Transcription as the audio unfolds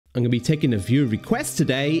I'm going to be taking a viewer request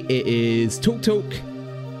today. It is Talk Talk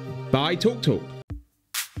by Talk Talk.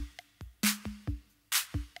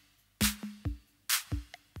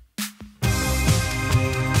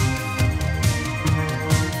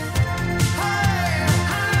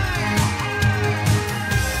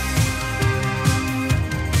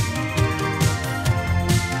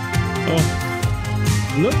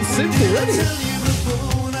 Oh, not simple, really.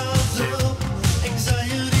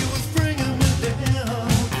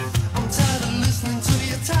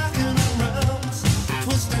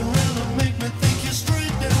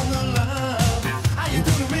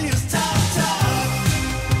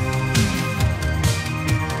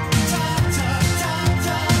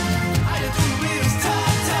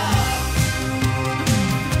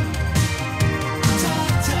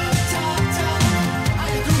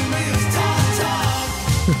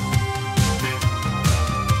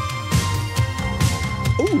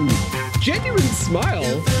 Genuine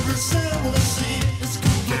smile.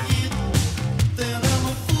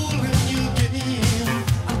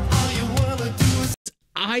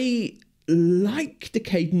 I like the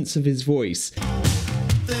cadence of his voice.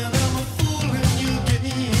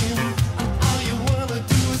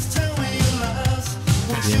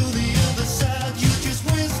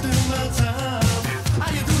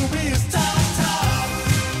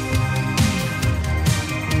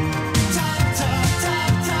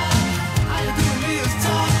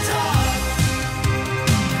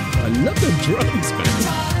 I love the drums, man.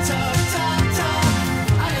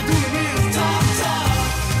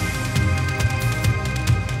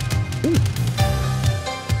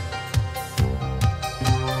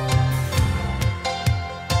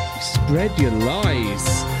 Spread your lies.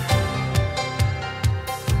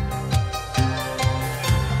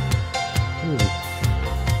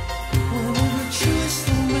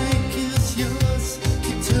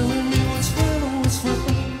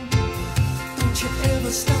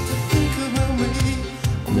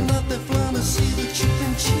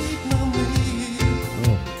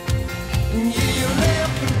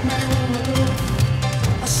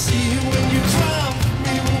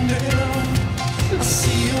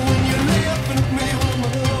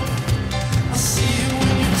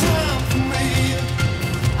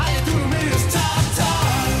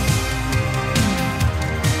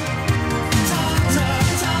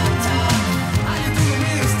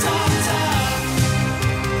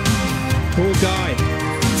 Poor guy.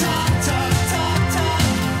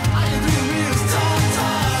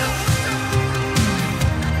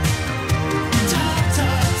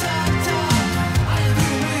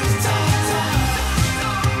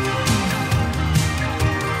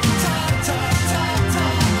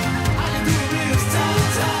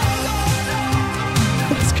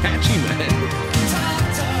 That's catchy, man.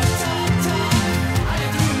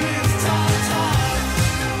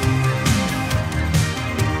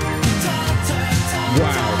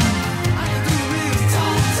 Wow.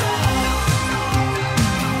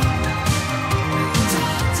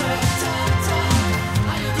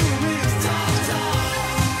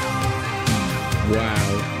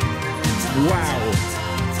 Wow. Wow.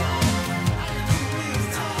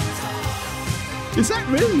 Is that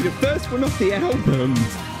really the first one off the album?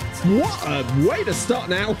 What a way to start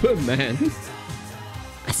an album, man.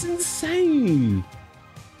 That's insane.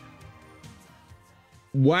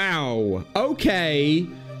 Wow. Okay.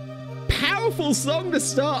 Powerful song to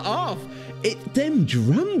start off. Them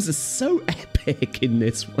drums are so epic in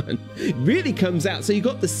this one. It really comes out. So you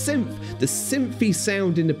got the synthy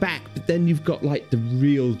sound in the back, but then you've got like the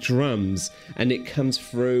real drums, and it comes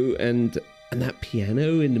through, and that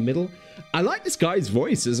piano in the middle. I like this guy's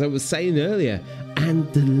voice, as I was saying earlier,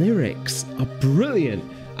 and the lyrics are brilliant.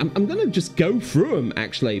 I'm gonna just go through them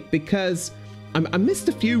actually, because I missed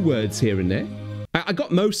a few words here and there. I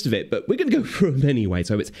got most of it, but we're going to go through them anyway.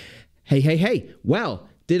 So it's, hey, hey, hey. Well,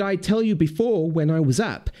 did I tell you before when I was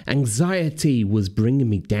up? Anxiety was bringing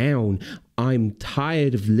me down. I'm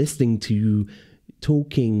tired of listening to you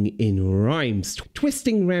talking in rhymes,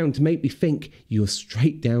 twisting round to make me think you're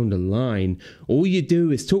straight down the line. All you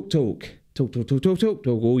do is talk, talk. Talk, talk, talk, talk, talk,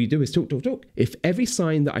 talk. All you do is talk, talk, talk. If every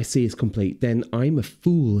sign that I see is complete, then I'm a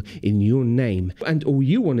fool in your name. And all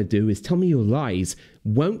you want to do is tell me your lies.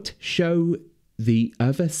 Won't show the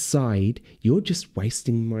other side. You're just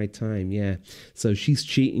wasting my time. Yeah. So she's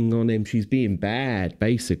cheating on him. She's being bad,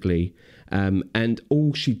 basically. And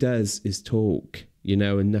all she does is talk, you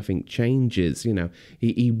know, and nothing changes. You know,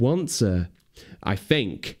 he wants her, I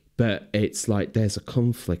think, but it's like there's a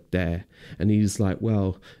conflict there. And he's like,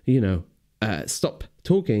 well, you know, stop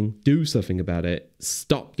talking, do something about it.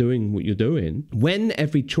 Stop doing what you're doing. When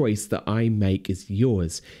every choice that I make is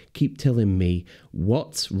yours, keep telling me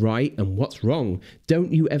what's right and what's wrong.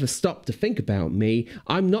 Don't you ever stop to think about me.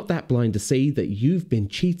 I'm not that blind to see that you've been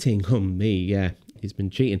cheating on me. Yeah, he's been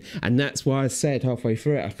cheating. And that's why I said halfway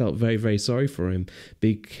through it, I felt very, very sorry for him,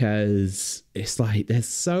 because it's like there's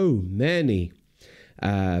so many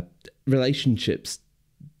relationships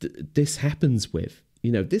this happens with.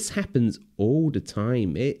 You know, this happens all the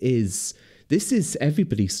time. This is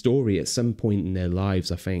everybody's story at some point in their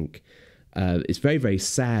lives, I think. It's very, very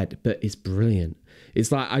sad, but it's brilliant.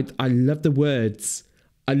 It's like, I love the words.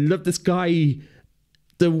 I love this guy,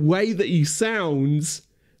 the way that he sounds.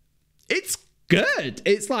 It's good.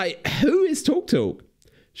 It's like, who is Talk Talk?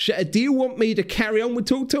 Do you want me to carry on with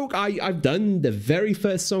Talk Talk? I've done the very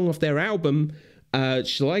first song off their album.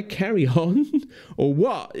 Shall I carry on or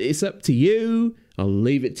what? It's up to you. I'll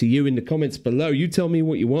leave it to you in the comments below. You tell me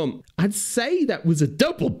what you want. I'd say that was a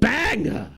double banger.